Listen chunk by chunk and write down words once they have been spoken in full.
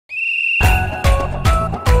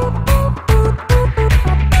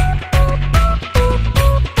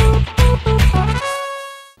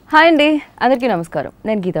Hi అండి, అందరికీ నమస్కారం.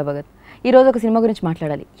 నేను గీతా భగత్. ఈరోజు ఒక సినిమా గురించి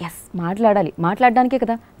మాట్లాడాలి. మాట్లాడడానికే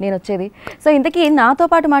కదా నేను వచ్చేది. సో ఇంతకీ నాతో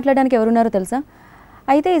పాటు మాట్లాడడానికి ఎవరున్నారో తెలుసా?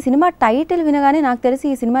 అయితే ఈ సినిమా టైటిల్ వినగానే నాకు తెలిసి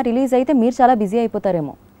ఈ సినిమా రిలీజ్ అయితే మీరు చాలా బిజీ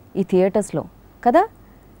అయిపోతారేమో ఈ థియేటర్స్లో కదా.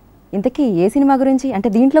 ఇంతకీ ఏ సినిమా గురించి అంటే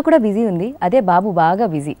దీంట్లో కూడా బిజీ ఉంది, అదే బాబు బాగా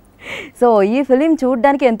బిజీ. సో ఈ ఫిలిం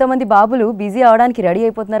చూడడానికి ఎంతోమంది బాబులు బిజీ అవడానికి రెడీ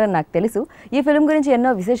అయిపోతున్నారని నాకు తెలుసు. ఈ ఫిలిం గురించి ఎన్నో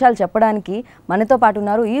విశేషాలు చెప్పడానికి మనతో పాటు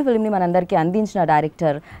ఉన్నారు. ఈ ఫిలింని మనందరికీ అందించిన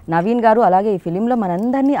డైరెక్టర్ నవీన్ గారు. అలాగే ఈ ఫిలింలో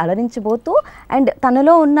మనందరినీ అలరించబోతూ అండ్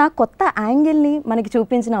తనలో ఉన్న కొత్త యాంగిల్ని మనకి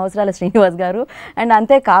చూపించిన అవసరాల శ్రీనివాస్ గారు. అండ్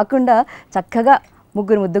అంతేకాకుండా చక్కగా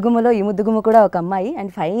ముగ్గురు ముద్దుగుమ్మలో ఈ ముద్దుగుమ్మ కూడా ఒక అమ్మాయి.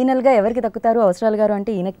 అండ్ ఫైనల్గా ఎవరికి తక్కుతారు అవసరాలు గారు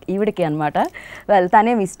అంటే ఈవిడికి అనమాట.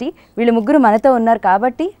 తనే మిస్టీ. వీళ్ళు ముగ్గురు మనతో ఉన్నారు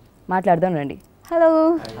కాబట్టి మాట్లాడదాం రండి. Hello,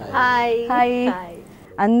 hi hi.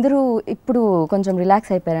 అందరూ ఇప్పుడు కొంచెం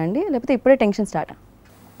రిలాక్స్ అయిపోయారండి, లేకపోతే ఇప్పుడే టెన్షన్ స్టార్ట్?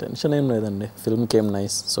 టెన్షన్ ఏం లేదండి, film came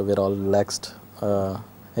nice, so we are all relaxed,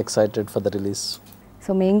 excited for the release.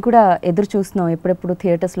 So మేము కూడా ఎదురు చూస్తున్నాం ఎప్పుడెప్పుడు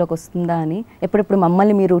థియేటర్స్లోకి వస్తుందా అని, ఎప్పుడెప్పుడు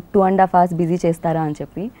మమ్మల్ని మీరు 2.5 hours బిజీ చేస్తారా అని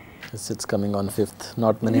చెప్పి. It's coming on 5th,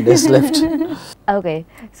 not many days left. Okay,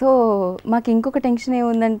 so మాకు ఇంకొక టెన్షన్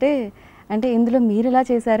ఏముందంటే అంటే ఇందులో మీరు ఎలా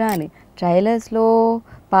చేశారా అని. ట్రైలర్స్లో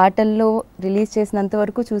పాటల్లో రిలీజ్ చేసినంత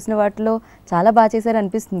వరకు చూసిన వాటిలో చాలా బాగా చేశారు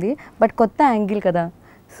అనిపిస్తుంది, బట్ కొత్త యాంగిల్ కదా.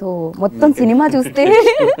 సో మొత్తం సినిమా చూస్తే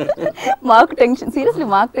మాకు టెన్షన్, సీరియస్లీ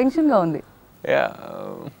మాకు టెన్షన్గా ఉంది.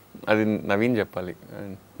 అది నవీన్ చెప్పాలి,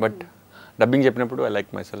 బట్ డబ్బింగ్ చెప్పినప్పుడు ఐ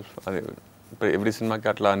లైక్ మై సెల్ఫ్. అది ఎవ్రీ సినిమాకి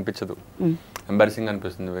అట్లా అనిపించదు, ఎంబారసింగ్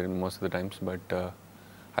అనిపిస్తుంది very most of the times, but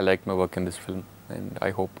I like my work in this film and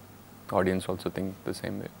I hope audience also think the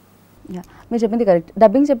same way. మీరు చెప్పింది కరెక్ట్.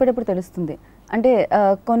 డబ్బింగ్ చెప్పేటప్పుడు తెలుస్తుంది అంటే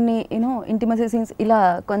కొన్ని ఇంటిమసీ సీన్స్, ఇలా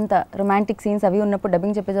కొంత రొమాంటిక్ సీన్స్ అవి ఉన్నప్పుడు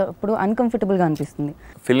డబ్బింగ్ చెప్పేటప్పుడు అన్కంఫర్టబుల్గా అనిపిస్తుంది.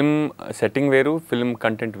 ఫిల్మ్ సెట్టింగ్ వేరు, ఫిల్మ్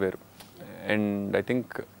కంటెంట్ వేరు, and I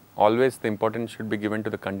think always the importance should be given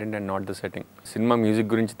to the content and not the setting. Cinema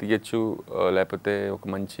music గురించి తీయచ్చు, లేకపోతే ఒక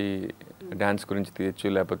మంచి డ్యాన్స్ గురించి తీయచ్చు,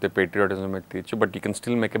 లేకపోతే పేట్రియాటిజం మీద తీయచ్చు, but you can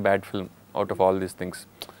still make a bad film out of all these things.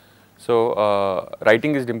 So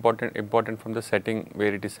writing is important from the setting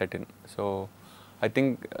where it is set in. So I think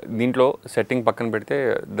దీంట్లో సెట్టింగ్ పక్కన పెడితే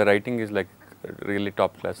the writing is like really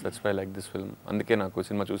top class. That's why I like this film. అందుకే నాకు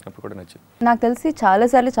cinema చూసినప్పుడు కూడా నచ్చింది. నాకు తెలిసి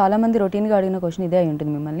చాలాసార్లు చాలామంది రొటీన్గా అడిగిన క్వశ్చన్ ఇదే అయి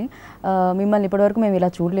ఉంటుంది మిమ్మల్ని ఇప్పటివరకు మేము ఇలా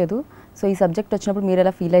చూడలేదు, సో ఈ సబ్జెక్ట్ వచ్చినప్పుడు మీరు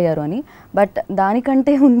ఎలా ఫీల్ అయ్యారు అని. బట్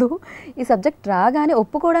దానికంటే ముందు ఈ సబ్జెక్ట్ రాగానే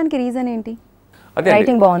ఒప్పుకోవడానికి రీజన్ ఏంటి?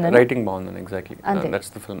 రైటింగ్ బాగుందని. Exactly, that's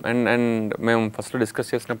the film. And మేము ఫస్ట్ డిస్కస్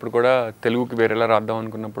చేసినప్పుడు కూడా తెలుగుకి వేరేలా రాద్దాం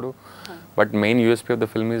అనుకున్నప్పుడు, but main USP of the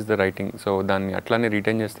film is the writing. So దాన్ని అట్లానే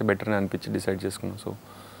రిటైన్ చేస్తే బెటర్ అని అనిపించి డిసైడ్ చేసుకున్నాం. So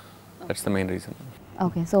that's the main reason.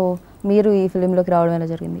 Okay, so మీరు ఈ ఫిల్మ్లోకి రావడం ఎలా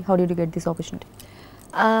జరిగింది? How did you get this opportunity?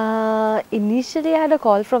 Initially, I had a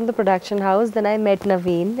call from the production house. Then I met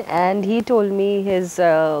Naveen, and he told me his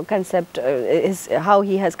concept, how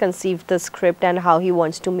he has conceived the script and how he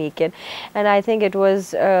wants to make it. And I think it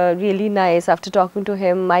was really nice. After talking to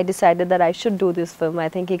him, I decided that I should do this film.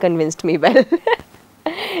 I think he convinced me well.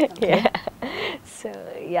 Yeah. So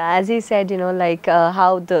yeah, as he said, like how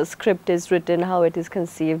the script is written, how it is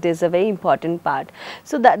conceived is a very important part.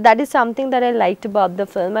 So that is something that I liked about the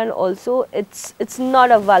film, and also it's not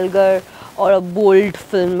a vulgar or a bold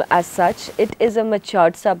film as such. It is a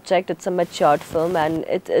matured subject. It's a matured film, and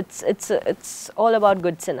it's all about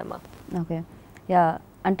good cinema. Okay, yeah.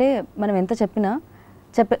 అంటే మనం ఎంత చెప్పినా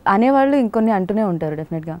అనేవాళ్ళు ఇంకొన్ని అంటూనే ఉంటారు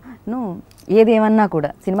డెఫినెట్గా. ఏది ఏమన్నా కూడా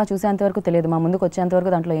సినిమా చూసేంతవరకు తెలియదు, మా ముందుకు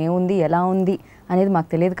వచ్చేంతవరకు దాంట్లో ఏముంది ఎలా ఉంది అనేది మాకు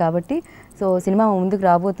తెలియదు. కాబట్టి సో సినిమా ముందుకు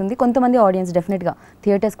రాబోతుంది. కొంతమంది ఆడియన్స్ డెఫినెట్గా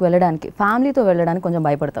థియేటర్స్కి వెళ్ళడానికి, ఫ్యామిలీతో వెళ్ళడానికి కొంచెం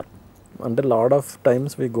భయపడతారు. అంటే lot of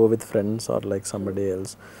times we go with friends are like somebody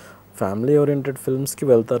else. Family oriented ఫిల్మ్స్కి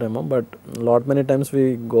వెళ్తారేమో, but lot many times we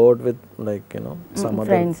go out with like some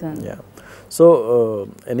other friends. Yeah, so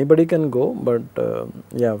anybody can go, but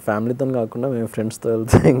yeah ఫ్యామిలీతో కాకుండా మేము ఫ్రెండ్స్తో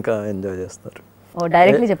వెళ్తే ఇంకా enjoy చేస్తారు.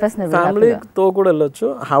 Directly చెప్పేస్తున్నారు, ఫ్యామిలీతో కూడా వెళ్ళొచ్చు.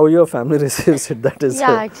 How your family receives it, that is.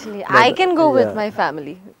 Yeah, actually I can go with my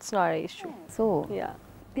family. It's not an issue. So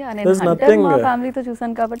నేను మా ఫ్యామిలీతో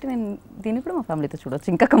చూసాను కాబట్టి నేను దీన్ని కూడా మా ఫ్యామిలీతో చూడొచ్చు,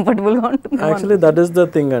 ఇంకా కంఫర్టబుల్గా ఉంటుంది. Actually that is the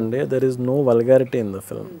thing అండి, there is no vulgarity in the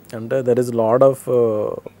film. అంటే there is lot of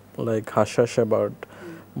like hush about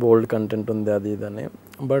bold content ఉంది అది ఇదని,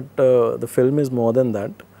 but the film is more than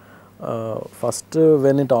that. First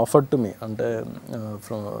when it offered to me, అంటే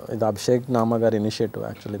from ఇది అభిషేక్ నామా గారి initiative,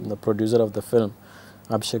 actually the producer of the film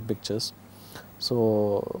Abhishek pictures. So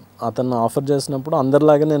అతను offer చేసినప్పుడు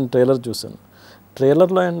అందరిలాగే నేను ట్రైలర్ చూసాను.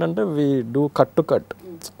 ట్రైలర్లో ఏంటంటే we do cut to cut.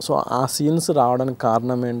 So ఆ సీన్స్ రావడానికి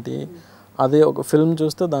కారణం ఏంటి, అదే ఒక ఫిల్మ్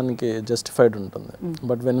చూస్తే దానికి జస్టిఫైడ్ ఉంటుంది.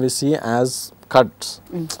 But when we see as cuts,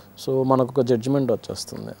 so మనకు ఒక జడ్జిమెంట్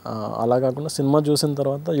వచ్చేస్తుంది. అలా కాకుండా సినిమా చూసిన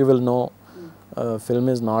తర్వాత you will know film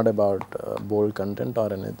is not about bold content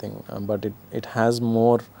or anything, but it has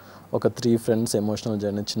more ఒక 3 ఫ్రెండ్స్ ఎమోషనల్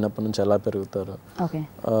జర్నీ, చిన్నప్పటి నుంచి ఎలా పెరుగుతారు.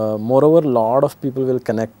 More over lot of people will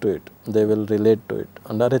connect to it, they will relate to it.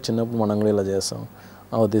 అంటే అరే చిన్నప్పుడు మనం కూడా ఇలా చేస్తాం,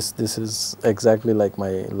 this is exactly like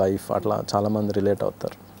my life, అట్లా చాలామంది రిలేట్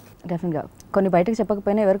అవుతారు. డెఫినెట్గా కొన్ని బయటకు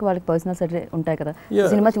చెప్పకపోయినా ఎవరికి వాళ్ళకి పర్సనల్ సరే ఉంటాయి కదా,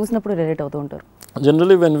 సినిమా చూసినప్పుడు రిలేట్ అవుతూ ఉంటారు.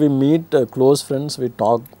 Generally when we meet close friends we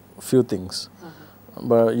talk few things,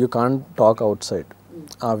 but you can't talk out side.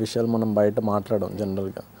 ఆ విషయాలు మనం బయట మాట్లాడడం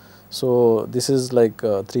జనరల్గా. So this is like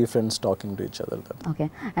 3 friends talking to each other. Okay,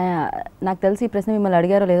 నాకు తెలిసి ఈ ప్రశ్న మిమ్మల్ని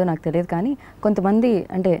అడిగారో లేదో నాకు తెలియదు, కానీ కొంతమంది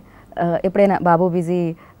అంటే ఎప్పుడైనా బాబు బిజీ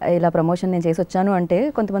ఇలా ప్రమోషన్ నేను చేసి వచ్చాను అంటే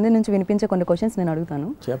కొంతమంది నుంచి వినిపించే కొన్ని క్వశ్చన్స్ నేను అడుగుతాను.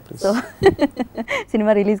 సో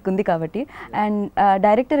సినిమా రిలీజ్కి ఉంది కాబట్టి, అండ్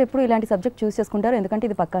డైరెక్టర్ ఎప్పుడు ఇలాంటి సబ్జెక్ట్ చూస్ చేసుకుంటారు ఎందుకంటే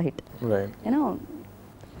ఇది పక్కా హిట్ యూనో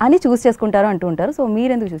అని చూస్ చేసుకుంటారు అంటూ ఉంటారు. సో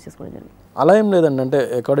మీరు ఎందుకు చూస్ చేసుకోవడం జరిగింది? అలా ఏం లేదండి, అంటే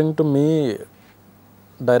అకార్డింగ్ టు మీ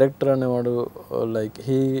డైరెక్టర్ అనేవాడు like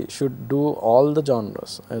he should do all the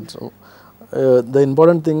genres. The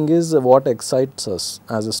important thing is what excites us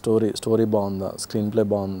as a story బాగుందా, స్క్రీన్ ప్లే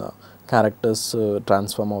బాగుందా, క్యారెక్టర్స్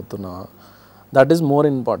ట్రాన్స్ఫార్మ్ అవుతున్నా, దట్ ఈస్ మోర్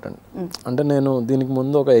ఇంపార్టెంట్. అంటే నేను దీనికి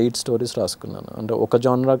ముందు ఒక 8 స్టోరీస్ రాసుకున్నాను. అంటే ఒక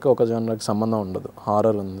జానరాకి సంబంధం ఉండదు.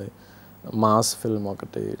 హారర్ ఉంది, మాస్ ఫిల్మ్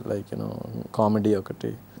ఒకటి, లైక్ యూనో కామెడీ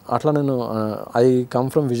ఒకటి, అట్లా. నేను I come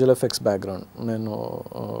from visual effects background. నేను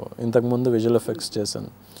ఇంతకుముందు విజువల్ ఎఫెక్ట్స్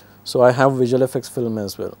చేశాను. So I have visual effects film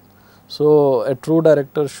as well. So a true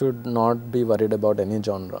director should not be worried about any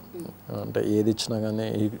జానరా. అంటే ఏది ఇచ్చినా కానీ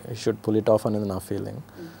he should pull it of అనేది నా feeling.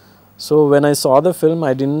 So when I saw the film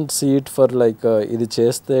I didn't see it for like ఇది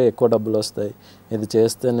చేస్తే ఎక్కువ డబ్బులు వస్తాయి, ఇది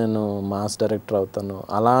చేస్తే నేను మాస్ డైరెక్టర్ అవుతాను,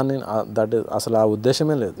 అలా అని దట్ అసలు ఆ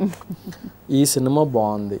ఉద్దేశమే లేదు. ఈ సినిమా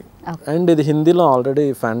బాగుంది, అండ్ ఇది హిందీలో ఆల్రెడీ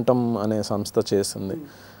ఫ్యాంటమ్ అనే సంస్థ చేసింది.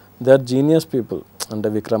 They are genius people. అంటే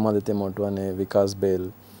విక్రమాదిత్య మోట్వానే, వికాస్ బేల్,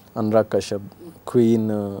 అనురాగ్ కశ్యప్, క్వీన్,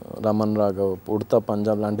 రమన్ రాఘవ్, ఉడతా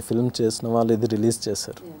పంజాబ్ లాంటి ఫిల్మ్ చేసిన వాళ్ళు ఇది రిలీజ్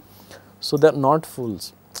చేశారు. So they are not fools,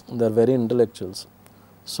 they are very intellectuals.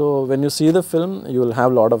 So when you see the film, you will have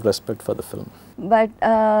a lot of respect for the film. But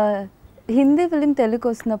Hindi film Telugu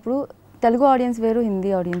వస్తున్నప్పుడు Telugu audience వేరు, Hindi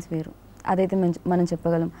audience వేరు, అదైతే మనం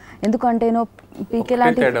చెప్పగలం. ఎందుకంటే పీకే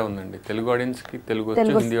లాంటి తేడా ఉందండి. తెలుగు ఆడియన్స్ కి తెలుగు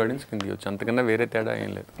వచ్చు, హిందీ ఆడియన్స్ కి హిందీ వచ్చు, అంతకన్నా వేరే తేడా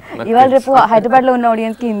ఏం లేదు. ఇవాళ రేపు హైదరాబాద్ లో ఉన్న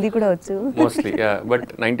ఆడియన్స్ కి హిందీ కూడా వచ్చు మోస్ట్లీ, బట్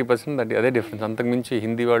 90% అదే డిఫరెన్స్. అంతకు మించి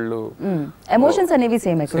హిందీ వాళ్ళు ఎమోషన్స్ అనేవి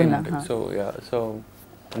సేమ్ ఎక్కడున్నా. సో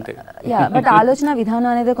అంతే. బట్ ఆలోచన విధానం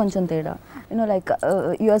అనేది కొంచెం తేడా. లైక్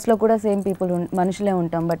యుఎస్లో కూడా సేమ్ పీపుల్ మనుషులే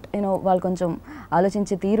ఉంటాం, బట్ వాళ్ళు కొంచెం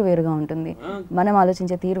ఆలోచించే తీరు వేరుగా ఉంటుంది, మనం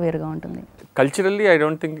ఆలోచించే తీరు వేరుగా ఉంటుంది. కల్చరల్లీ ఐ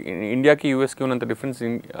డోంట్ థింక్ ఇండియాకి యూఎస్కి ఉన్నంత డిఫరెన్స్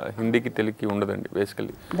హిందీకి తెలుగుకి ఉండదండి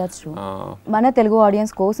బేసికలీ. That's true. మన తెలుగు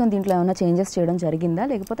ఆడియన్స్ కోసం దీంట్లో ఏమైనా చేంజెస్ చేయడం జరిగిందా,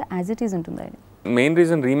 లేకపోతే యాజ్ ఇట్ ఈజ్ ఉంటుందా? మెయిన్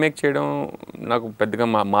రీజన్ రీమేక్ చేయడం నాకు పెద్దగా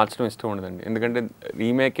మార్చడం ఇష్టం ఉండదండి. ఎందుకంటే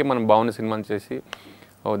రీమేకే మనం బాగున్న సినిమాని చేసి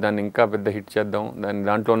దాన్ని ఇంకా పెద్ద హిట్ చేద్దాం,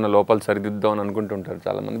 దాంట్లో ఉన్న లోపాలు సరిదిద్దాం అని అనుకుంటుంటారు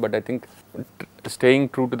చాలామంది. But I think staying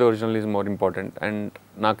true to the original is more important. And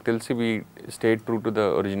నాకు తెలిసి we stay true to the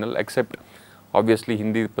original, except obviously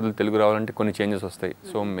Hindi బదులు తెలుగు రావాలంటే కొన్ని చేంజెస్ వస్తాయి.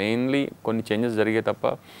 సో మెయిన్లీ కొన్ని చేంజెస్ జరిగే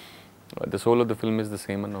తప్ప the soul of the film is the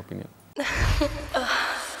same an opinion.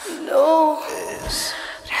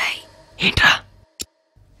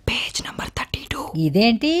 Page number 32.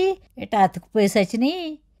 ఇదేంటి ఎట అతుకుపోయి సచిని?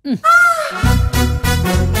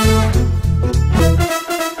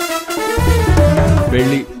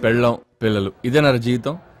 పెళ్ళి, పెళ్ళం, పిల్లలు, ఇదేనా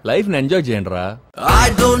జీవితం? లైఫ్ ని ఎంజాయ్ చేయండి రా. I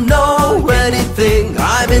don't know anything,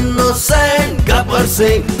 I'm innocent, Gabbar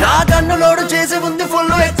Singh. నా కన్నులోడు చేసి ఉంది,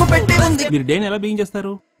 ఫుల్ ఎక్కువ పెట్టి ఉంది. మీరు డేని ఎలా బిగిన్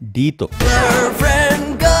చేస్తారు? డీతో.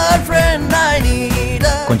 Girlfriend, I need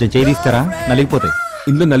a... కొంచెం చేయిస్తారా? నలిగిపోతాయి.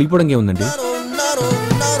 ఇందులో నలిగిపోవడం ఏముందండి?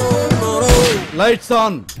 Lights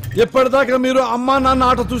on. ఎప్పటిదాకా మీరు అమ్మా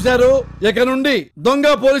నాన్న ఆట చూశారు, ఇక నుండి దొంగ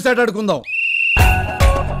పోలీస్ ఆట ఆడుకుందాం.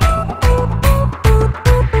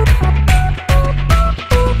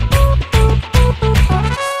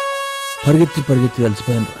 పరిగెత్తి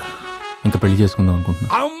కలిసిపోయాను. ఇంకా పెళ్లి చేసుకుందాం అనుకుంటున్నా.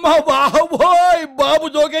 అమ్మ బాబోయ్, బాబు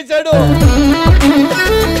జోకేశాడు.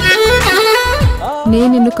 నేను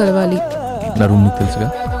నిన్ను కలవాలి. నా రూమ్ నీకు తెలుసుగా.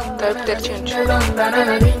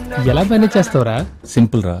 ఎలా మేనేజ్ చేస్తావురా?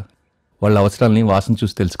 సింపుల్ రా, వాళ్ళ అవసరాలని వాసన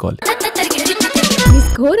చూసి తెలుసుకోవాలి. నీ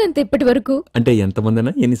స్కోర్ ఎంత ఇప్పటి వరకు? అంటే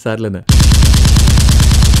ఎంతమందినా, ఎన్నిసార్లైనా.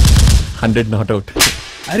 100 నాట్ అవుట్.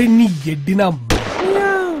 అరే నీ ఎడ్డినా.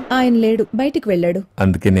 ఆయన లేడు, బయటికి వెళ్ళాడు.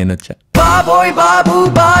 అందుకే నేను వచ్చా. బాబోయ్ బాబు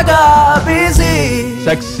బాగా busy.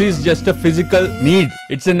 Sex is just a physical need,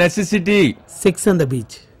 it's a necessity. Sex on the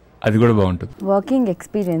beach అది కూడా బాగుంటుంది. Working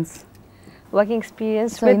experience.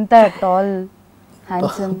 So ఇంత tall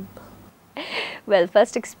handsome. Well,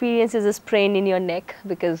 first experience is a sprain in your neck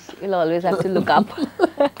because you'll always have to look up.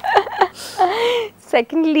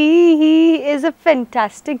 Secondly, he is a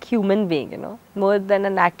fantastic human being, you know. More than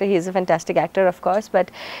an actor, he is a fantastic actor, of course, but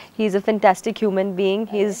he's a fantastic human being.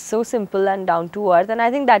 He is so simple and down to earth, and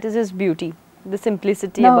I think that is his beauty, the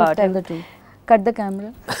simplicity about tell him. the truth. Cut the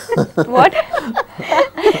camera. What?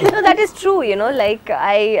 No, that is true, you know, like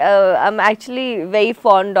I'm actually very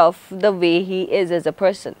fond of the way he is as a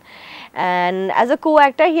person. And as a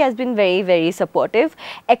co-actor, he has been very, very supportive,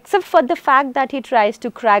 except for the fact that he tries to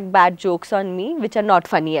crack bad jokes on me, which are not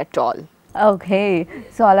funny at all. Okay,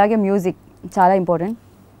 so అలాగే music చాలా important.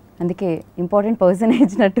 అందుకే important person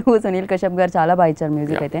ఇచ్చినట్టు సునీల్ కశ్యప్ గారు చాలా బాగా ఇచ్చారు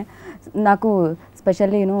music. అయితే నాకు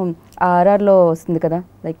స్పెషల్లీ యూనో ఆర్ఆర్లో వస్తుంది కదా,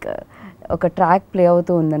 లైక్ ఒక ట్రాక్ ప్లే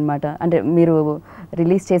అవుతూ ఉందన్నమాట. అంటే మీరు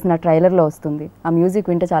రిలీజ్ చేసిన ట్రైలర్లో వస్తుంది. ఆ మ్యూజిక్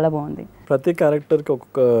వింటే చాలా బాగుంది. ప్రతి క్యారెక్టర్కి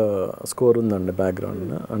ఒక్కొక్క స్కోర్ ఉందండి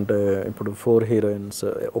బ్యాక్గ్రౌండ్. అంటే ఇప్పుడు 4 హీరోయిన్స్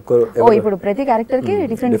ఇప్పుడు ప్రతి క్యారెక్టర్కి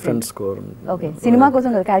డిఫరెంట్ స్కోర్ ఉంది. ఓకే, సినిమా కోసం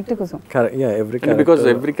కదా, క్యారెక్టర్ కోసం. Because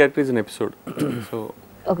every character is an episode. So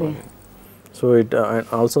okay, so it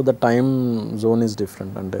also the time zone is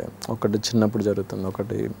different. అంటే ఒకటి చిన్నప్పుడు జరుగుతుంది,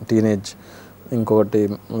 ఒకటి టీనేజ్, ఇంకొకటి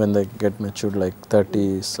when they get matured like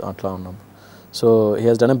 30s అట్లా ఉన్నాం. So he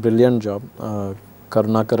has done a brilliant job.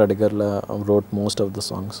 Karunakar Adigarla wrote most of the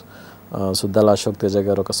songs. Suddala Ashok Teja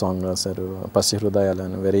గారు ఒక సాంగ్ రాశారు, పసి హృదయాలు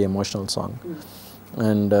అని, వెరీ ఎమోషనల్ సాంగ్.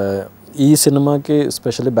 అండ్ ఈ సినిమాకి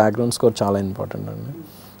స్పెషల్లీ బ్యాక్గ్రౌండ్ స్కోర్ చాలా ఇంపార్టెంట్ అండి.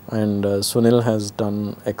 And Sunil has done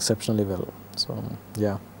exceptionally well. So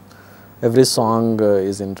yeah, every song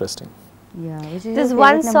is interesting. There's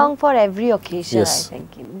one song for every occasion. Yes. I think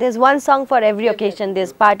there's one song for every occasion.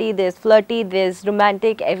 There's party, there's flirty, there's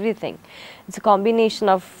romantic, everything. It's a combination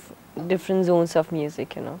of different zones of music,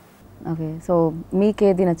 you know. Okay, so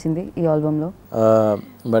మీకేది నచ్చింది ఈ ఆల్బంలో?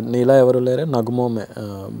 But నీలా ఎవరు లేరే, Nagumome,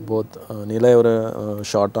 both. నీలా ఎవరు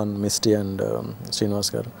short on Misty and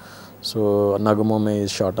Srinivas గారు. So Nagumome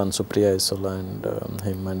is short on Supriya ఇసోలా and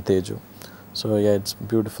him and Teju. So yeah, it's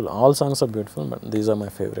beautiful. All songs are beautiful, but these are my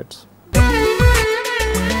favorites.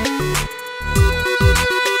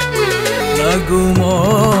 Nagumo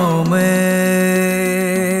me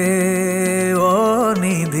o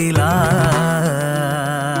nidila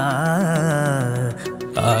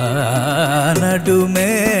anadu me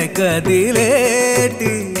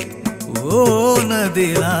kadileti o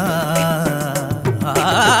nadila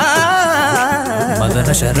మదన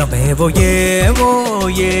శరమేవో ఏమో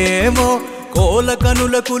ఏమో కోల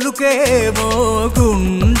కనుల కులుకేమో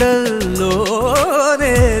గుండెల్లోనే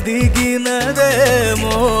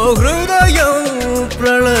దిగినదేమో హృదయం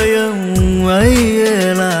ప్రళయం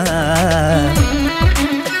అయ్యేలా.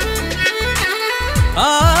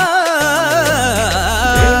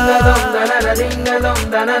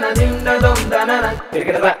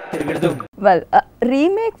 Well,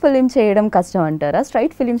 remake film చేయడం కష్టం అంటారా,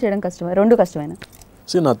 straight film చేయడం కష్టమా, రెండు కష్టమేనా?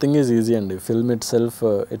 See, nothing is easy అండి. Film it self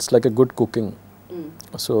it's like a good cooking.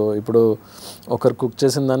 So ఇప్పుడు ఒకరు కుక్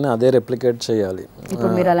చేసిన దాన్ని అదే రెప్లికేట్ చేయాలి.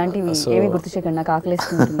 ఇప్పుడు మీరు అలాంటివి ఏమీ గుర్తు చేయకండి, నాకు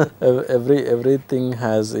ఆకలిస్తుంది. Everything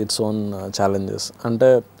has its own challenges. అంటే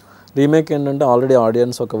రీమేక్ ఏంటంటే ఆల్రెడీ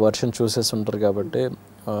ఆడియన్స్ ఒక వర్షన్ చూసేసి ఉంటారు కాబట్టి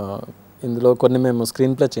ఇందులో కొన్ని మేము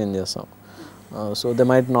స్క్రీన్ ప్లే చేంజ్ చేస్తాం. So they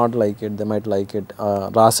might not like it, they might like it.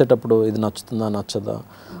 రాసేటప్పుడు ఇది నచ్చుతుందా నచ్చదా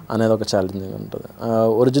అనేది ఒక ఛాలెంజింగ్ ఉంటుంది.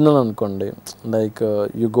 ఒరిజినల్ అనుకోండి, like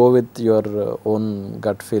you go with your own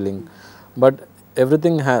gut feeling. But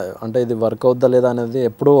everything అంటే ఇది వర్క్ అవుద్దా లేదా అనేది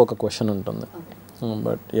ఎప్పుడూ ఒక క్వశ్చన్ ఉంటుంది.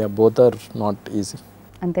 But yeah, both are not easy.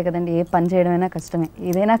 అంతే కదండి, ఏ పని చేయడమైనా కష్టమే,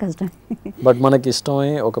 ఇదైనా కష్టమే. బట్ మనకి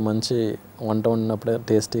ఇష్టమై ఒక మంచి వంట వండినప్పుడే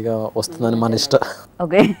టేస్టీగా వస్తుందని మన ఇష్టం.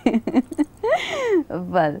 ఓకే,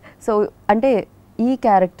 వెల్, సో అంటే ఈ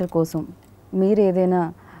క్యారెక్టర్ కోసం మీరు ఏదైనా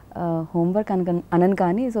హోంవర్క్ అనను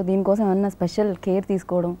కానీ, సో దీనికోసం ఏమన్నా స్పెషల్ కేర్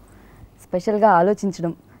తీసుకోవడం, స్పెషల్గా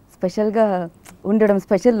ఆలోచించడం, స్పెషల్గా ఉండడం,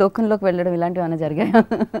 స్పెషల్ లోకంలోకి వెళ్ళడం, ఇలాంటివి ఏమైనా జరిగాయా?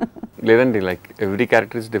 లేదండి, like every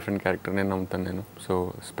character is different character నేను నమ్ముతాను నేను. సో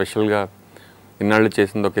స్పెషల్గా ఇన్నాళ్ళు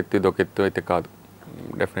చేసింది ఒక ఎత్తు అయితే కాదు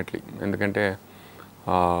డెఫినెట్లీ. ఎందుకంటే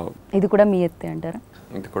ఇది కూడా మీ ఎత్తే అంటారా?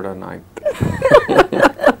 ఇది కూడా నా ఎత్తే.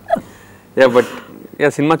 యా, బట్ యా,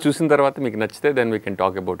 సినిమా చూసిన తర్వాత మీకు నచ్చితే then we can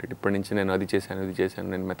talk about it. ఇప్పటి నుంచి నేను అది చేశాను, ఇది చేశాను,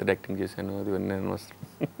 నేను మెథడ్ యాక్టింగ్ చేశాను, అది నేను.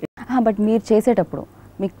 బట్ మీరు చేసేటప్పుడు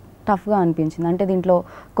మీకు టఫ్గా అనిపించింది అంటే దీంట్లో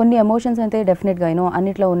కొన్ని ఎమోషన్స్ అయితే డెఫినెట్గా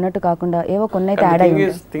అన్నిట్లో ఉన్నట్టు కాకుండా ఏవో కొన్ని అయితే యాడ్ అయ్యి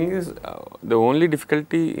thing is the only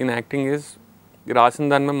difficulty in acting is రాసిన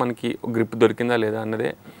దాని మీద మనకి గ్రిప్ దొరికిందా లేదా అన్నదే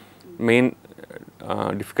మెయిన్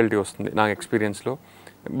డిఫికల్టీ వస్తుంది నా ఎక్స్పీరియన్స్లో.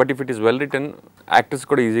 But if it is well return, actors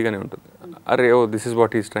కూడా ఈజీగానే ఉంటుంది. అరే oh this is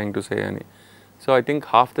what is trying to say అని. So I think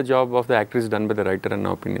half the job of the actor is done by the writer అన్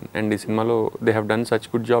నా opinion. And ఈ సినిమాలో they have done such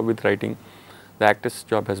good job with writing, the actors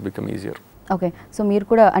job has become easier. Okay, so మీరు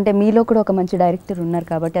కూడా అంటే మీలో కూడా ఒక మంచి డైరెక్టర్ ఉన్నారు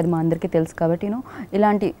కాబట్టి, అది మా అందరికీ తెలుసు కాబట్టి,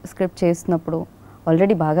 ఇలాంటి స్క్రిప్ట్ చేస్తున్నప్పుడు,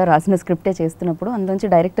 ఆల్రెడీ బాగా రాసిన స్క్రిప్టే చేస్తున్నప్పుడు అందులోంచి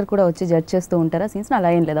డైరెక్టర్ కూడా వచ్చి జడ్జ్ చేస్తూ ఉంటారా సీన్స్ని? అలా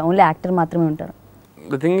ఏం లేదా, ఓన్లీ యాక్టర్ మాత్రమే ఉంటారు?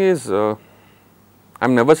 The thing is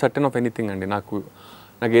I'm never certain of anything అండి.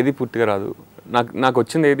 నాకు ఏది పూర్తిగా రాదు. నాకు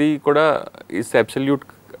వచ్చింది ఏది కూడా ఈజ్ అబ్సల్యూట్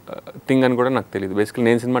థింగ్ అని కూడా నాకు తెలియదు. బేసికలీ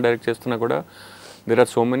నేను సినిమా డైరెక్ట్ చేస్తున్నా కూడా there are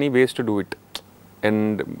so many ways to do it,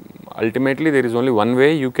 and ultimately there is only one way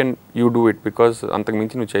you do it, because అంతకు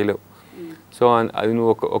మించి నువ్వు చేయలేవు. సో అది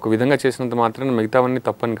నువ్వు ఒక విధంగా చేసినంత మాత్రాన మిగతావన్నీ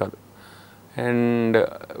తప్పని కాదు. And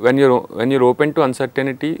when you're open to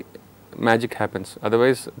uncertainty, magic happens.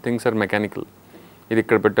 Otherwise things or mechanical. ఇది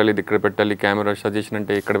ఇక్కడ పెట్టాలి, ఇది ఇక్కడ పెట్టాలి, కెమెరా సజెషన్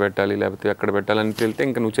అంటే ఇక్కడ పెట్టాలి లేకపోతే అక్కడ పెట్టాలని వెళ్తే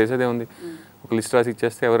ఇంకా నువ్వు చేసేదే ఉంది. ఒక లిస్ట్ రాసి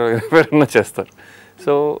ఇచ్చేస్తే ఎవరైనా చేస్తారు.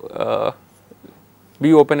 So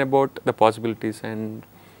be open about the possibilities, and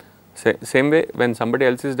same way when somebody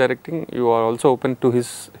else is directing, you are also open to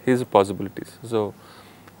his possibilities. So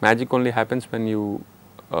magic only happens when you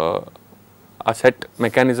ఆ సెట్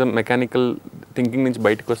మెకానికల్ థింకింగ్ నుంచి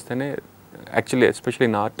బయటకు వస్తేనే actually, especially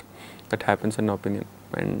in art, that happens in నా opinion.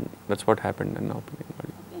 And that's what happened in నా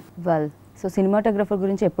opinion. Well, so cinematographer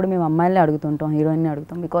గురించి ఎప్పుడు మేము అమ్మాయిలనే అడుగుతుంటాం, హీరోయిన్ని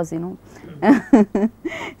అడుగుతాం. బికాస్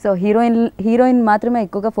సో హీరోయిన్ మాత్రమే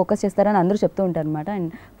ఎక్కువగా ఫోకస్ చేస్తారని అందరూ చెప్తూ ఉంటారు అనమాట. అండ్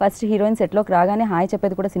ఫస్ట్ హీరోయిన్ సెట్లోకి రాగానే హాయ్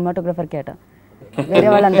చెప్పేది కూడా సినిమాటోగ్రఫర్కి అట, వేరే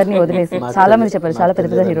వాళ్ళందరినీ వదిలేసి. చాలా మంది చెప్పారు, చాలా పెద్ద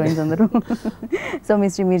పెద్ద హీరోయిన్స్ అందరూ. సో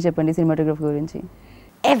మిస్ట్రీ, మీరు చెప్పండి సినిమాటోగ్రఫీ గురించి.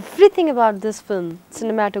 Everything about this film,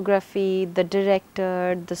 cinematography, the director,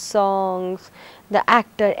 the songs, the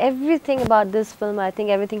actor, everything about this film, I think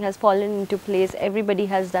everything has fallen into place. Everybody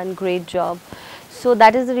has done great job. So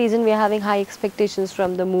that is the reason we are having high expectations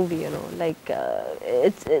from the movie, like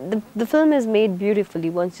the film is made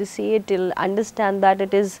beautifully. Once you see it, you'll understand that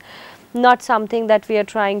it is not something that we are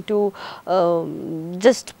trying to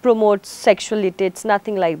just promote sexuality. It's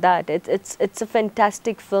nothing like that. It's a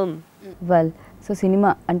fantastic film. Well, so cinema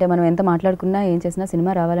అంటే మనం ఎంత మాట్లాడుకున్నా ఏం చేసినా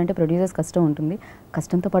cinema రావాలంటే producers కష్టం ఉంటుంది,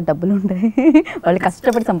 కష్టంతో పాటు డబ్బులు ఉంటాయి, వాళ్ళు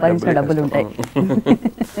కష్టపడి సంపాదించిన డబ్బులు ఉంటాయి.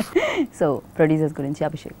 సో ప్రొడ్యూసర్స్ గురించి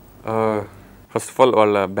అభిషేక్. ఫస్ట్ ఆఫ్ ఆల్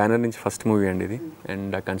వాళ్ళ బ్యానర్ నుంచి ఫస్ట్ మూవీ అండి ఇది,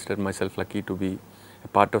 and I consider my self lucky to be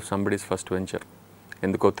a part of somebody's first venture.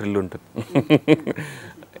 ఎందుకో థ్రిల్ ఉంటుంది.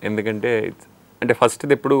 ఎందుకంటే అంటే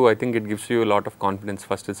ఫస్ట్ది ఎప్పుడు I think it gives you lot of confidence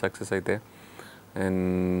first success అయితే.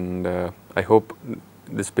 And I hope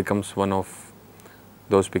this becomes one of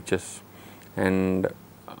those pictures. And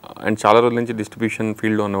చాలా రోజుల నుంచి డిస్ట్రిబ్యూషన్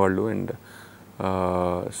ఫీల్డ్లో ఉన్నవాళ్ళు, and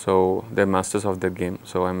so they are masters of their game.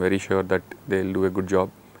 So I'm very sure that they will do a good job,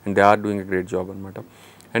 and they are doing a great job అనమాట.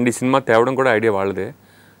 And ఈ cinema తేవడం కూడా idea వాళ్ళదే.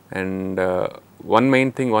 And one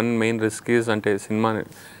main risk is అంటే cinema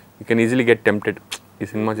you can easily get tempted. ఈ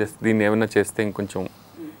cinema చేస్తే దీన్ని ఏమైనా చేస్తే ఇంకొంచెం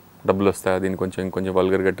డబ్బులు వస్తాయా, దీన్ని ఇంకొంచెం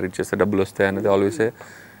వల్గర్గా ట్రీట్ చేస్తే డబ్బులు వస్తాయా అనేది ఆల్వేస్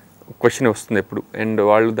క్వశ్చన్ వస్తుంది ఎప్పుడు. అండ్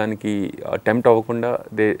వాళ్ళు దానికి అటెంప్ట్ అవ్వకుండా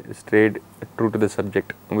they స్ట్రేడ్ true to the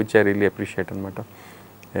subject, which I really appreciate అనమాట.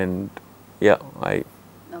 And yeah,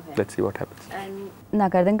 let's see what happens.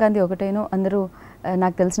 నాకు అర్థం కాదు ఒకటేనో, అందరూ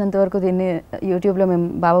నాకు తెలిసినంత వరకు దీన్ని యూట్యూబ్లో మేము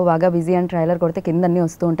బాబు బాగా బిజీ అని ట్రైలర్ కొడితే కింద అన్నీ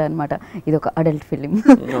వస్తూ ఉంటాయి అనమాట. ఇది ఒక అడల్ట్ ఫిలిం,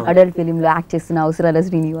 అడల్ట్ ఫిలింలో యాక్ట్ చేస్తున్న అవసరాల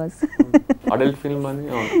శ్రీనివాస్, అడల్ట్ ఫిల్మ్ అని.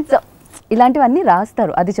 సో ఇలాంటివన్నీ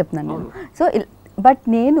రాస్తారు, అది చెప్తున్నాను నేను. సో బట్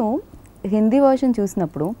నేను హిందీ వర్షన్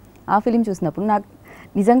చూసినప్పుడు, ఆ ఫిలిం చూసినప్పుడు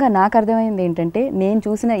నాకు అర్థమైంది ఏంటంటే, నేను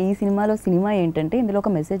చూసిన ఈ సినిమా ఏంటంటే ఇందులో ఒక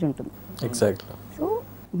మెసేజ్ ఉంటుంది. ఎగ్జాక్ట్లీ. సో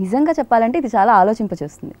నిజంగా చెప్పాలంటే ఇది చాలా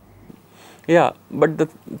ఆలోచింపచేస్తుంది. యా, బట్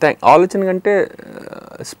ఆలోచన కంటే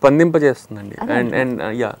స్పందింపజేస్తుందండి. అండ్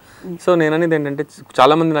యా, సో నేను అనేది ఏంటంటే,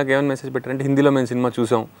 చాలామంది నాకు ఏమైనా మెసేజ్ పెట్టారంటే, హిందీలో మేము సినిమా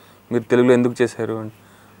చూసాం, మీరు తెలుగులో ఎందుకు చేశారు అని.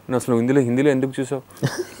 నేను అసలు హిందీలో ఎందుకు చూసావు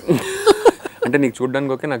అంటే, నీకు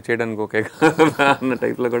చూడడానికి ఓకే, నాకు చేయడానికి ఓకే అన్న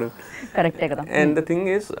టైప్లో కూడా కరెక్టే కదా. And the thing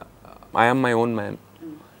is, I am my own man,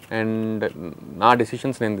 and నా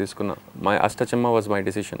డెసిషన్స్ నేను తీసుకున్నా. My Ashta Chamma was my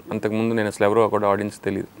decision. అంతకుముందు నేను అసలు ఎవరో కూడా ఆడియన్స్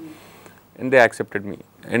తెలియదు, and they accepted me.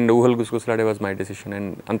 And ఊహలు గుసగుసలాడే వాజ్ మై డెసిషన్.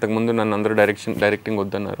 అండ్ అంతకుముందు నన్ను అందరూ డైరెక్టింగ్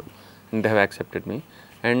వద్దన్నారు, and they have accepted me.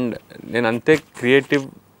 And నేను అంతే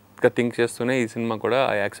క్రియేటివ్గా థింక్ చేస్తూనే ఈ సినిమా కూడా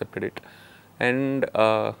I accepted it. And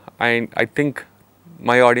I think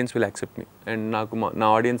my audience will accept me. And నా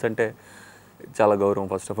ఆడియన్స్ అంటే చాలా గౌరవం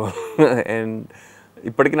ఫస్ట్ ఆఫ్ ఆల్. అండ్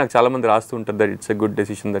ఇప్పటికీ నాకు చాలామంది రాస్తూ ఉంటారు that it's a good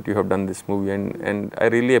decision that you have done this movie, and I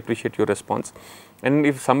really appreciate your response. And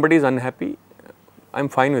if somebody is unhappy, I'm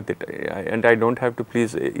fine with it. And I don't have to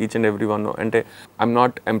please each and every one. And I'm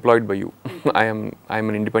not employed by you. I'm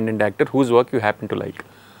an independent actor whose work you happen to like.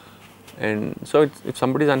 And so if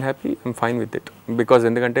somebody is unhappy, I'm fine with it. Because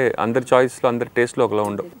endukante under choice lo, under taste lo okala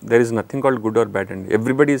undu. There is nothing called good or bad, and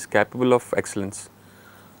everybody is capable of excellence.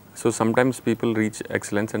 So sometimes people reach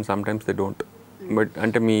excellence and sometimes they don't. But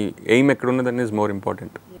ante me aim ఎక్కడ ఉన్నదని is more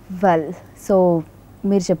important. Well so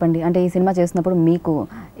మీరు చెప్పండి, అంటే ఈ cinema చేసినప్పుడు మీకు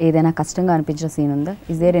ఏదైనా కష్టంగా అనిపించిన సీన్ ఉందా?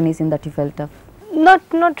 Is there any scene that you felt tough?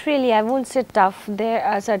 Not really. I won't say tough. There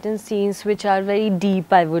are certain scenes which are very deep,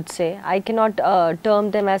 I would say. I cannot term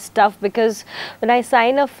them as tough because when I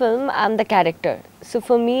sign a film, I'm the character. So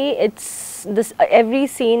for me, it's this. Every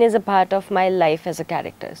scene is a part of my life as a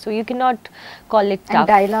character. So you cannot call it tough.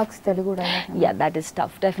 And dialogues, Telugu dialogue. Yeah, that is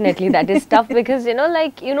tough. Definitely, that is tough because you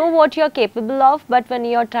know what you're capable of, but when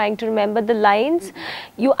you're trying to remember the lines,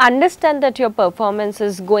 you understand that your performance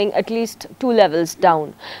is going at least 2 levels down.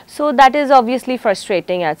 So that is obviously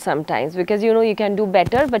frustrating at some times because you can do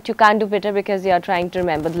better, but you can't do better because you are trying to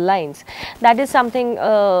remember the lines. That is something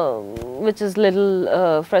which is little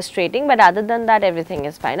frustrating, but other than that, everything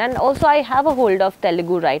is fine. And also, I have a hold of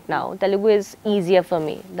Telugu right now. Telugu is easier for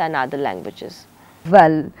me than other languages.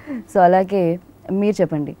 Well so అలాగే మీరు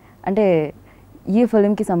చెప్పండి, అంటే ఈ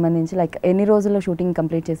ఫిల్మ్కి సంబంధించి like ఎన్ని రోజుల్లో shooting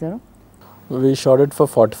complete చేశారు? We shot it for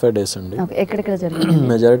 45 days అండి. ఓకే, ఎక్కడెక్కడ జరిగింది?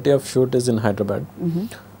 Majority of shoot is in Hyderabad.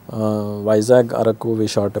 Vizag, Araku we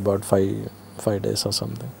shot about 5 days or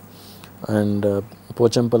something. And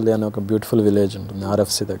Pochampalli అని ఒక బ్యూటిఫుల్ విలేజ్ ఉంటుంది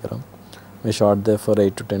RFC దగ్గర. We shot there for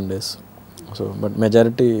 8 to 10 days. So but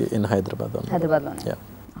majority in Hyderabad. హైదరాబాద్లో. Yeah.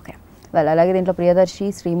 Okay, well అలాగే దీంట్లో ప్రియదర్శి,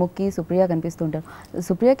 శ్రీముఖి, సుప్రియ కనిపిస్తుంటారు.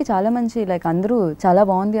 సుప్రియకి చాలా మంచి like అందరూ చాలా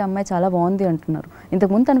బాగుంది అమ్మాయి, చాలా బాగుంది అంటున్నారు.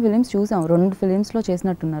 ఇంతకుముందు తన ఫిలిమ్స్ చూసాం, 2 ఫిలిమ్స్లో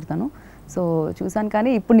చేసినట్టున్నారు తను. సో చూసాను,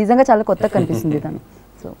 కానీ ఇప్పుడు నిజంగా చాలా కొత్తగా కనిపిస్తుంది తను.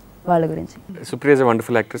 సో వాళ్ళ గురించి. Supriya is a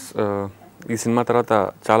wonderful actress. ఈ సినిమా తర్వాత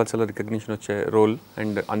చాలా చాలా రికగ్నిషన్ వచ్చే రోల్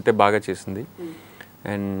అండ్ అంతే బాగా చేసింది.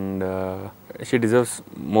 And she deserves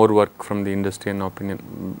more work from the industry and opinion.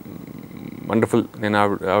 Wonderful. నేను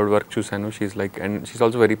ఆవిడ వర్క్ చూశాను. She is like and she's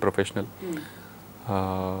also very professional.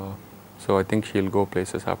 So I think she will go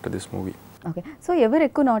places after this movie. Okay, so ఎవరు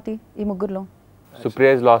ఎక్కువ నాటి ఈ ముగ్గురులో? Supriya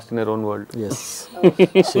is lost in her own world. Yes.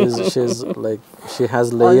 she's like, she has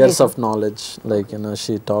layers of knowledge, like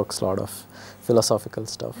she talks a lot of philosophical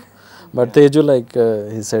stuff. But Teju, like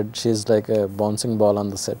he said, she's like a bouncing ball on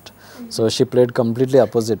the set. So she played completely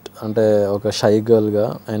opposite, ante oka shy girl ga,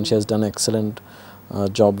 and she has done excellent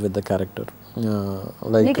job with the character.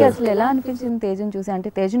 Like నీకు అసలు ఎలా అనిపించింది తేజుని చూసి? అంటే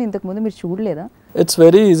తేజుని ఇంతకు ముందు మీరు చూడలేదా? It's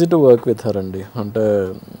very easy to work with her andi. Ante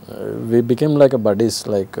we became like a buddies,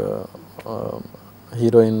 like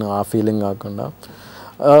heroine ఆ ఫీలింగ్ కాకుండా.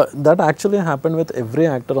 That actually happened with every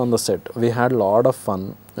actor on the set. We had lot of fun.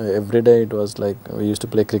 Every day it was like we used to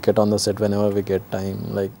play cricket on the set whenever we get time.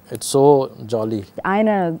 Like it's so jolly. ఆయన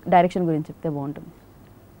direction గురించి చెప్తే బాగుంటుంది.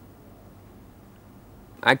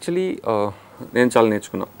 Actually నేను చాలా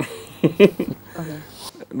నేర్చుకున్నా.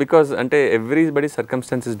 Because అంటే everybody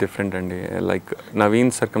circumstances is different అండి. Like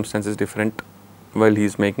Naveen circumstances is different while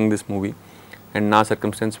he's making this movie. And నా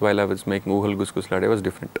circumstance while I was making ఊహల్ గుస్గుస్లాడే was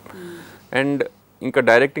different. And ఇంకా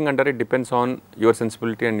డైరెక్టింగ్ అంటారు, it depends on your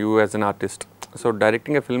sensibility and you as an artist. So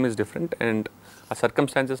directing a film is different and ఆ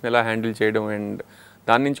సర్కమ్స్టాన్సెస్ని ఎలా handle చేయడం and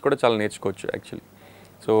దాని నుంచి కూడా చాలా నేర్చుకోవచ్చు యాక్చువల్లీ.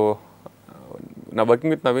 సో నా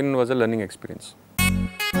working with Naveen was a learning experience.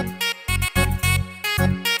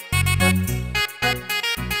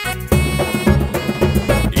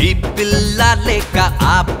 ఈ పిల్ల లేక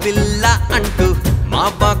ఆ పిల్ల అంటూ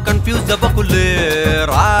మాబా కన్ఫ్యూజ్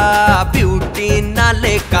అవ్వకులేరా. బ్యూటీ నా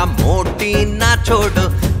లేక మోటీ నా చోడు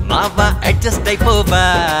మావా అడ్జస్ట్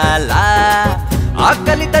అయిపోవాలా.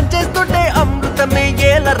 ఆకలి దంచేస్తుంటే అమృతమే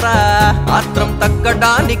ఏలరా. ఆత్రం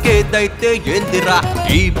తగ్గడానికేదైతే ఏందిరా.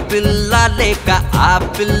 ఈ పిల్ల లేక ఆ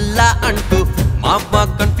పిల్ల అంటూ మావా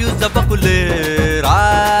కన్ఫ్యూజ్ అవ్వకులేరా.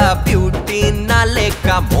 బ్యూటీ నా లేక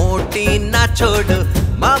మోటీ నా చోడు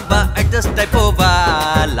మావా అడ్జస్ట్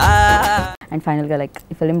అయిపోవాలా. అండ్ ఫైనల్గా లైక్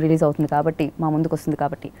ఈ ఫిలిం రిలీజ్ అవుతుంది కాబట్టి, మా ముందుకు వస్తుంది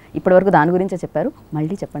కాబట్టి, ఇప్పటివరకు దాని గురించే చెప్పారు,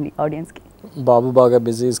 మళ్ళీ చెప్పండి ఆడియన్స్కి. Babu Baga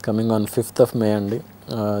Busy is coming on 5th of May andi.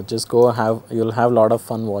 Just go you'll have a lot of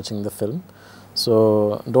fun watching the film. So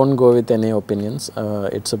don't go with any opinions.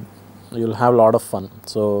 You'll have a lot of fun.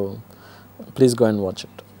 So please go and watch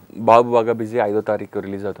it. బాబు బాగా busy 5వ తారీఖు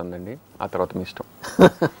release అవుతుందండి. ఆ తర్వాత మీ ఇష్టం.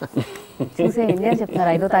 చూసే India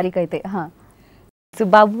చెప్తున్నారు 5వ తారీఖు అయితే. So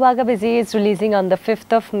Babu Baga Busy is releasing on the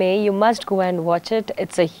 5th of May. You must go and watch it.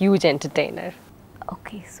 It's a huge entertainer.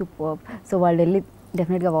 Okay, super. So వాళ్ళు వెళ్ళి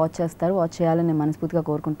డెఫినెట్గా వాచ్ చేస్తారు, వాచ్ చేయాలని నేను మనస్ఫూర్తిగా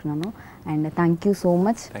కోరుకుంటున్నాను. And thank you so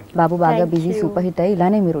much బాబు బాగా busy super hit అయ్యి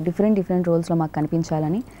ఇలానే మీరు డిఫరెంట్ రోల్స్లో మాకు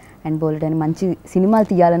కనిపించాలని అండ్ బోల్డని మంచి సినిమాలు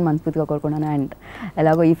తీయాలని మనస్ఫూర్తిగా కోరుకున్నాను. అండ్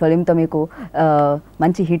ఎలాగో ఈ ఫిలింతో మీకు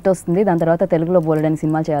మంచి హిట్ వస్తుంది, దాని తర్వాత తెలుగులో బోల్డని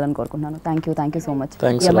సినిమాలు చేయాలని కోరుకుంటున్నాను. Thank you so much.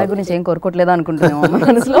 ఈ అమ్మాయి గురించి ఏం కోరుకోవట్లేదు అనుకుంటున్నాము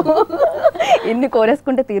మనసులో, ఎన్ని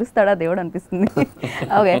కోరేసుకుంటే తీరుస్తాడా దేవుడు అనిపిస్తుంది.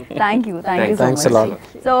 Okay, thank you so much.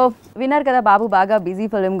 So విన్నారు కదా బాబు బాగా బిజీ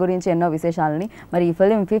ఫిలిం గురించి ఎన్నో విశేషాలని. మరి ఈ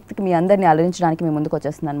ఫిలిం 5th మీ అందరినీ అలరించడానికి మేము ముందుకు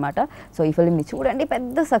వచ్చేస్తుంది అనమాట. సో ఈ ఫిలింని చూడండి,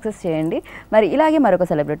 పెద్ద సక్సెస్ చేయండి. మరి ఇలాగే మరొక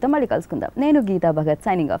సెలబ్రిటీతో మళ్ళీ కలుసుకుందాం. నేను Gita Bhagat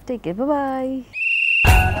signing off. Take care, bye.